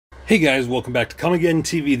Hey guys, welcome back to Comicgeddon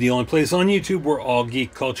TV, the only place on YouTube where all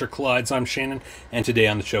geek culture collides. I'm Shannon, and today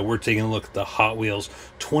on the show we're taking a look at the Hot Wheels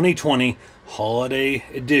 2020 Holiday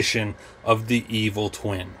Edition of the Evil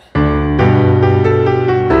Twin.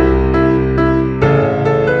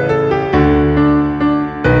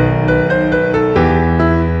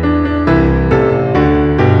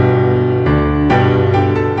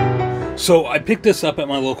 So I picked this up at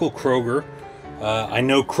my local Kroger. I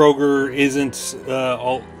know Kroger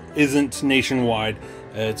isn't nationwide.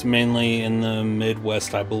 It's mainly in the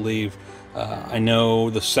Midwest, I believe. I know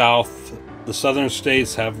the southern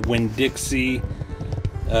states have Winn-Dixie.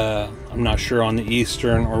 I'm not sure on the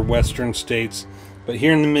eastern or western states, but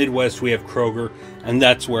here in the Midwest we have Kroger, and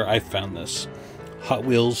that's where I found this Hot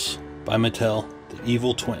Wheels by Mattel, the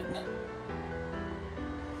Evil Twin.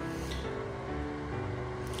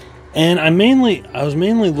 And I was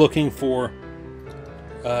mainly looking for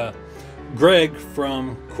Greg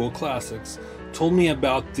from Cool Classics told me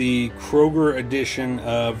about the Kroger edition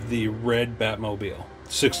of the red Batmobile,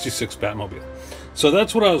 66 Batmobile. So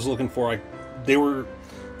that's what I was looking for.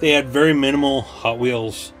 They had very minimal Hot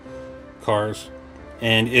Wheels cars,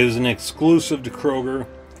 and it was an exclusive to Kroger.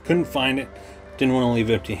 Couldn't find it. Didn't want to leave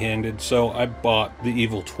empty-handed, so I bought the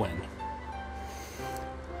Evil Twin.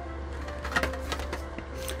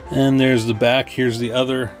 And there's the back. Here's the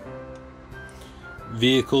other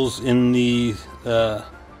vehicles in the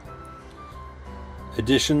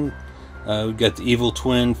edition. We've got the Evil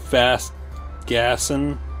Twin, Fast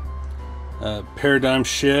Gassin', Paradigm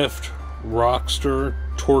Shift, Rockster,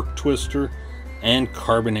 Torque Twister, and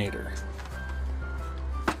Carbinator.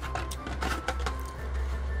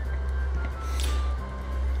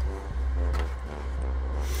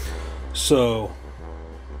 So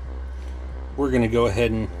we're going to go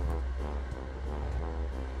ahead and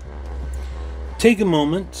take a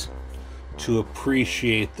moment to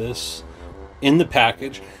appreciate this in the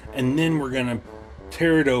package, and then we're going to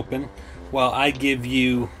tear it open while I give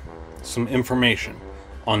you some information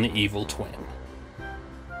on the Evil Twin.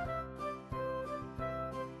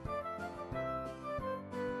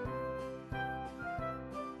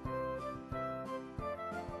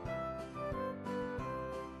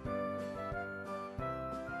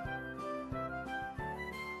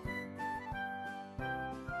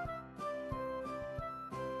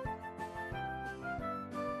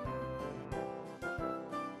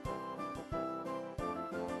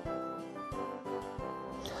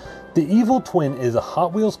 The Evil Twin is a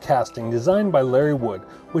Hot Wheels casting designed by Larry Wood,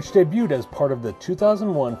 which debuted as part of the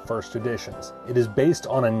 2001 first editions. It is based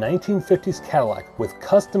on a 1950s Cadillac with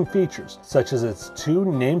custom features such as its two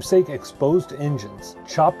namesake exposed engines,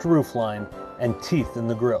 chopped roofline, and teeth in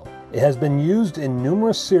the grille. It has been used in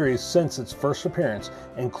numerous series since its first appearance,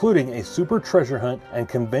 including a Super Treasure Hunt and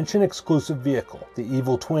convention exclusive vehicle. The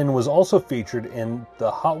Evil Twin was also featured in the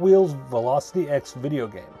Hot Wheels Velocity X video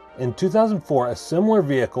game. In 2004, a similar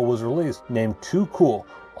vehicle was released named Too Cool,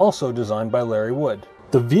 also designed by Larry Wood.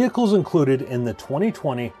 The vehicles included in the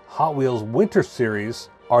 2020 Hot Wheels Winter Series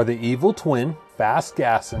are the Evil Twin, Fast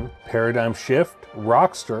Gassin', Paradigm Shift,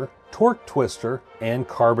 Rockster, Torque Twister, and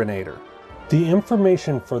Carbinator. The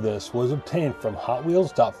information for this was obtained from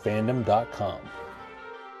hotwheels.fandom.com.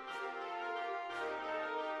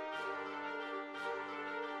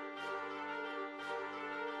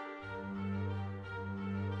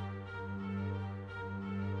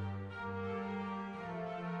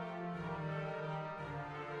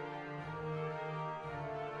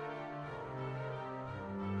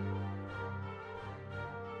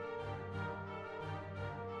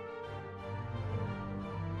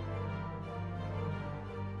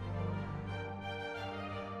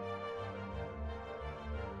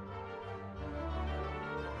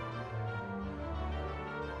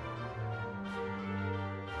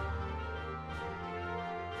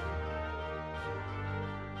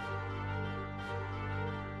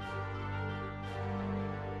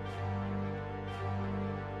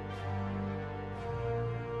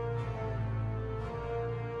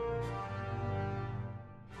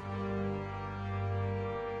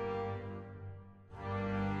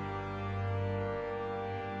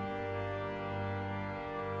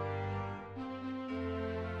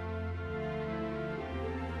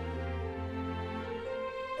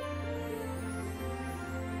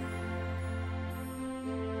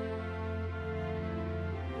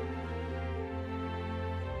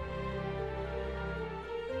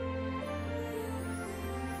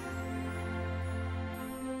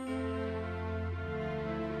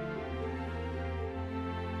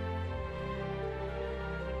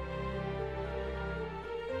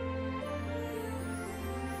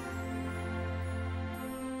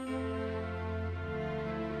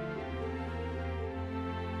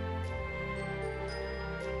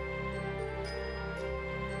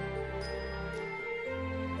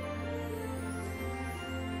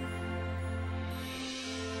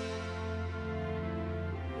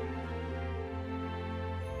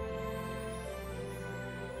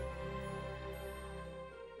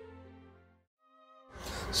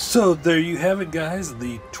 So there you have it, guys,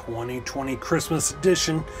 the 2020 Christmas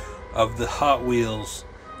edition of the Hot Wheels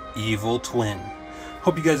Evil Twin.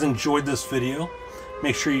 Hope you guys enjoyed this video.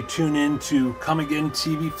 Make sure you tune in to Comicgeddon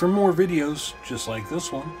TV for more videos just like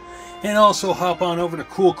this one. And also hop on over to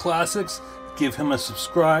Cool Classics, give him a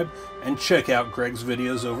subscribe, and check out Greg's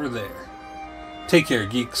videos over there. Take care,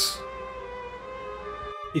 geeks.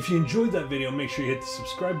 If you enjoyed that video, make sure you hit the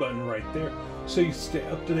subscribe button right there so you stay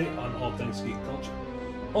up to date on all things geek culture.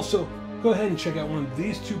 Also, go ahead and check out one of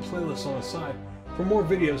these two playlists on the side for more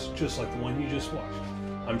videos just like the one you just watched.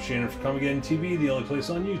 I'm Shannon for Comicgeddon TV, the only place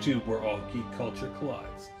on YouTube where all geek culture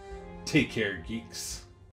collides. Take care, geeks.